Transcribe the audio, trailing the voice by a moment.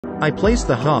I place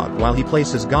the Hog while he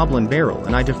places Goblin Barrel,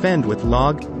 and I defend with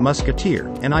Log, Musketeer,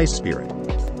 and Ice Spirit.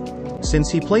 Since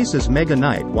he places Mega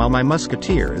Knight while my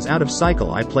Musketeer is out of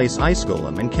cycle, I place Ice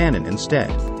Golem and Cannon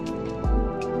instead.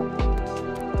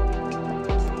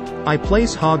 I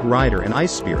place Hog Rider and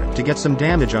Ice Spirit to get some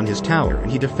damage on his tower,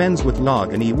 and he defends with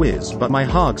Log and E-Wiz, but my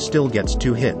Hog still gets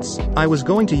 2 hits. I was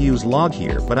going to use Log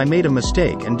here, but I made a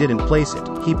mistake and didn't place it.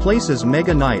 He places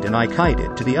Mega Knight and I kite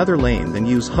it to the other lane, then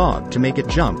use Hog to make it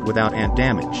jump without ant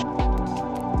damage.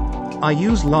 I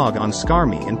use Log on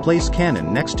Skarmy and place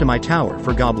Cannon next to my tower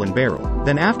for Goblin Barrel.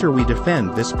 Then after we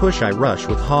defend this push, I rush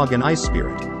with Hog and Ice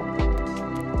Spirit.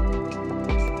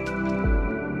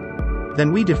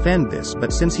 Then we defend this,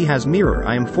 but since he has Mirror,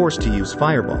 I am forced to use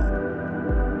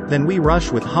Fireball. Then we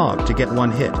rush with Hog to get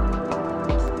 1 hit.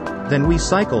 Then we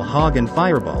cycle Hog and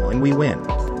Fireball and we win.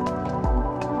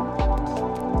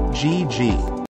 GG.